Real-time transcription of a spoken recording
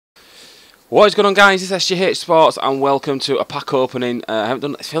What is going on, guys? It's SGH Sports and welcome to a pack opening. I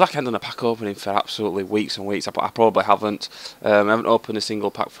feel like I haven't done a pack opening for absolutely weeks and weeks. I probably haven't. I haven't opened a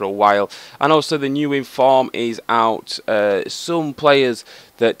single pack for a while. And also the new inform is out. Some players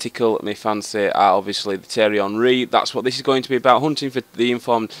that tickle my fancy are obviously the Thierry Henry. That's what this is going to be about, hunting for the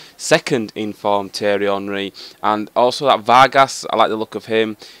informed, second informed Thierry Henry. And also that Vargas, I like the look of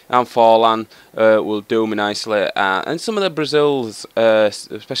him. And Forlan will do me nicely. And some of the Brazils,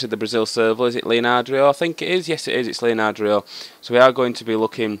 especially the Brazil server. Is it Leonardo? I think it is. Yes, it is. It's Leonardo. So we are going to be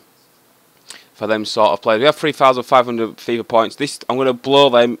looking for them sort of players. We have 3,500 FIFA points. I'm going to blow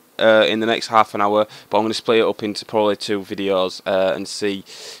them in the next half an hour, but I'm going to split it up into probably 2 videos and see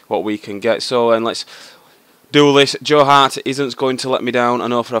what we can get. So let's do this. Joe Hart isn't going to let me down. I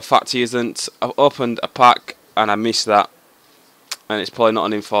know for a fact he isn't. I've opened a pack and I missed that. And it's probably not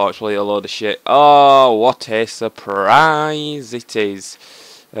an info, it's probably a load of shit. Oh, what a surprise it is.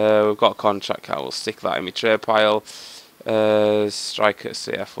 We've got a contract card, we'll stick that in my trade pile. Striker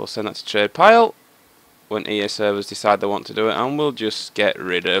CF, we'll send that to trade pile when EA servers decide they want to do it, and we'll just get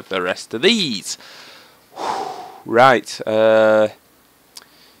rid of the rest of these. Right,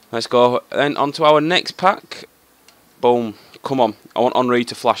 let's go then on to our next pack. Boom, come on, I want Henry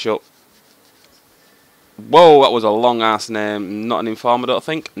to flash up. Whoa, that was a long ass name. Not an inform, I don't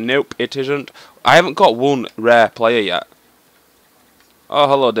think. Nope, it isn't. I haven't got one rare player yet. Oh,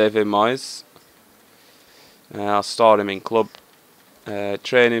 hello, David Moyes. I'll store him in club.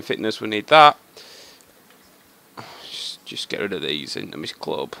 Training, fitness, we need that. Just get rid of these into my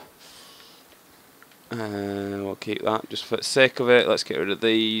club. We'll keep that just for the sake of it. Let's get rid of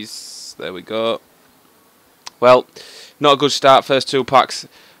these. There we go. Well, not a good start. First 2 packs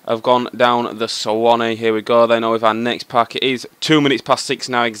have gone down the Swanee. Here we go. Then with our next pack. It is 2 minutes past 6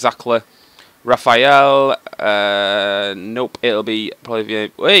 now exactly. Raphael, nope, it'll be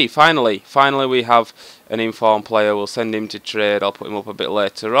probably, hey, finally we have an informed player. We'll send him to trade. I'll put him up a bit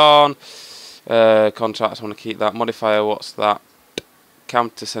later on. Contracts, I want to keep that. Modifier, what's that?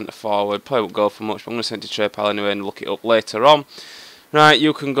 Counter centre forward, probably won't go for much, but I'm going to send it to trade pile anyway and look it up later on. Right,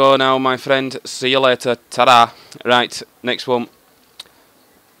 you can go now, my friend. See you later. Ta-da. Right, next one.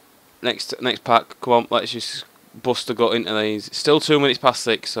 Next pack. Come on, let's just bust a gut into these. It's still 2 minutes past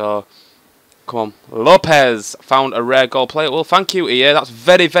 6, so come on. Lopez found a rare gold player. Well, thank you, EA. That's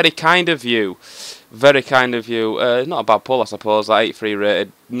very, very kind of you. Very kind of you. Not a bad pull, I suppose. That 83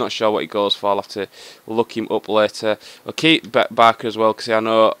 rated. Not sure what he goes for. I'll have to look him up later. I'll keep Barker as well, because I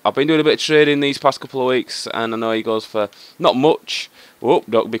know I've been doing a bit of trading these past couple of weeks, and I know he goes for not much. Oh,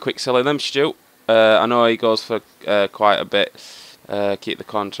 don't be quick selling them, Stu. I know he goes for quite a bit. Keep the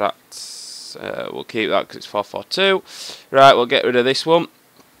contracts. We'll keep that because it's 442. Right, we'll get rid of this one.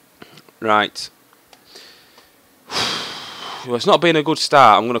 Right. Well, it's not been a good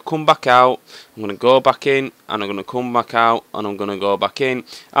start. I'm going to come back out. I'm going to go back in. And I'm going to come back out. And I'm going to go back in.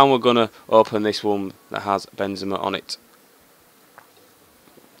 And we're going to open this one that has Benzema on it.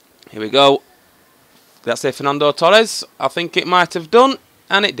 Here we go. That's it, Fernando Torres. I think it might have done.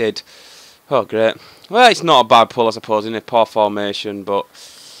 And it did. Oh, great. Well, it's not a bad pull, I suppose, in a poor formation. But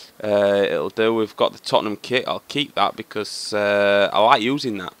it'll do. We've got the Tottenham kit. I'll keep that because I like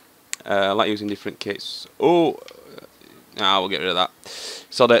using that. I like using different kits. Oh, we'll get rid of that.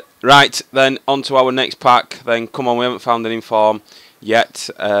 So that right then on to our next pack. Then come on, we haven't found an inform yet.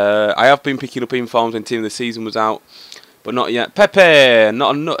 I have been picking up informs when Team of the Season was out, but not yet. Pepe,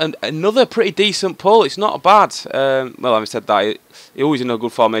 another pretty decent pull. It's not bad. Well, having said that, he always in a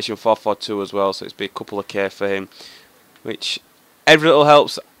good formation 4-4-2 as well. So it's been a couple of K for him, which every little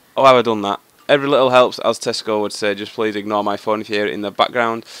helps. Oh, have I done that? Every little helps, as Tesco would say. Just please ignore my phone if you hear it in the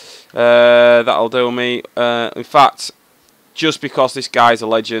background. That'll do me. In fact, just because this guy's a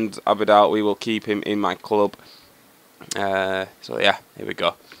legend, Abidal, we will keep him in my club. So yeah, here we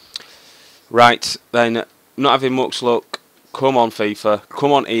go. Right, then, not having much luck. Come on, FIFA.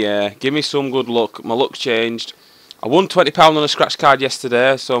 Come on, EA. Give me some good luck. My luck's changed. I won £20 on a scratch card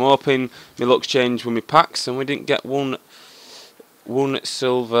yesterday, so I'm hoping my luck's changed with my packs, and we didn't get one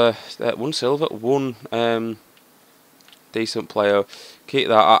silver, one decent player. Keep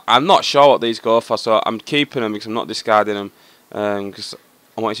that. I'm not sure what these go for, so I'm keeping them because I'm not discarding them. Because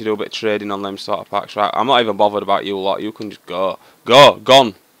I want you to do a bit of trading on them sort of packs. Right, I'm not even bothered about you lot. You can just go,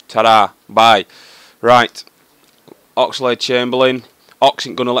 gone. Ta-da, bye. Right, Oxlade-Chamberlain. Ox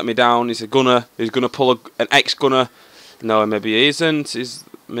ain't gonna let me down. He's a gunner. He's gonna pull an ex-gunner. No, maybe he isn't.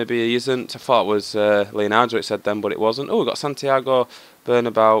 Maybe he isn't. I thought it was Leonardo it said then, but it wasn't. Oh, we've got Santiago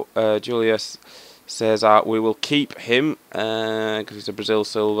Bernabeu. Julius Caesar. We will keep him because he's a Brazil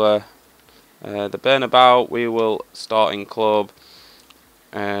silver. The Bernabeu, we will start in club.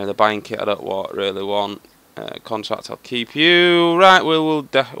 The buying kit I don't really want. Contract I'll keep you. Right, we'll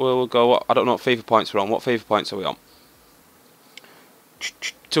go. I don't know what FIFA points we're on. What FIFA points are we on?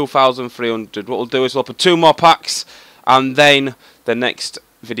 2,300. What we'll do is we'll put 2 more packs, and then the next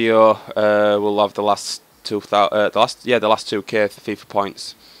video we'll have the last 2,000. The last 2K FIFA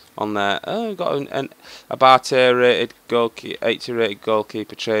points on there. Oh, we've got a Barte rated goalkeeper, 80 rated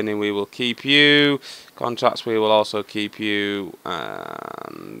goalkeeper training. We will keep you. Contracts we will also keep you.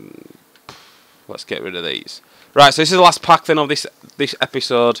 And let's get rid of these. Right, so this is the last pack then of this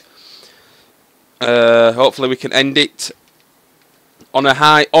episode. Hopefully we can end it on a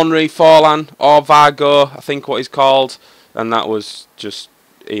high. Henri Forlan or Vargo, I think what he's called, and that was just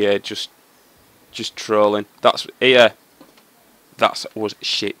trolling. That was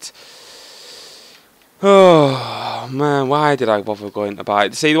shit. Oh man, why did I bother going to buy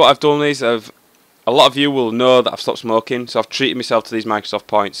it? See, what I've done is a lot of you will know that I've stopped smoking, so I've treated myself to these Microsoft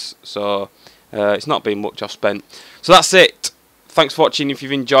points. So it's not been much I've spent. So that's it. Thanks for watching. If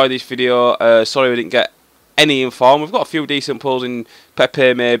you've enjoyed this video, sorry we didn't get any inform. We've got a few decent pulls in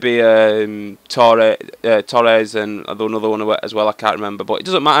Pepe, maybe Torres, and another one as well. I can't remember, but it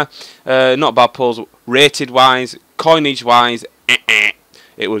doesn't matter. Not bad pulls, rated wise, coinage wise.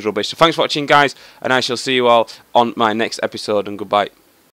 It was rubbish. So thanks for watching, guys, and I shall see you all on my next episode. And goodbye.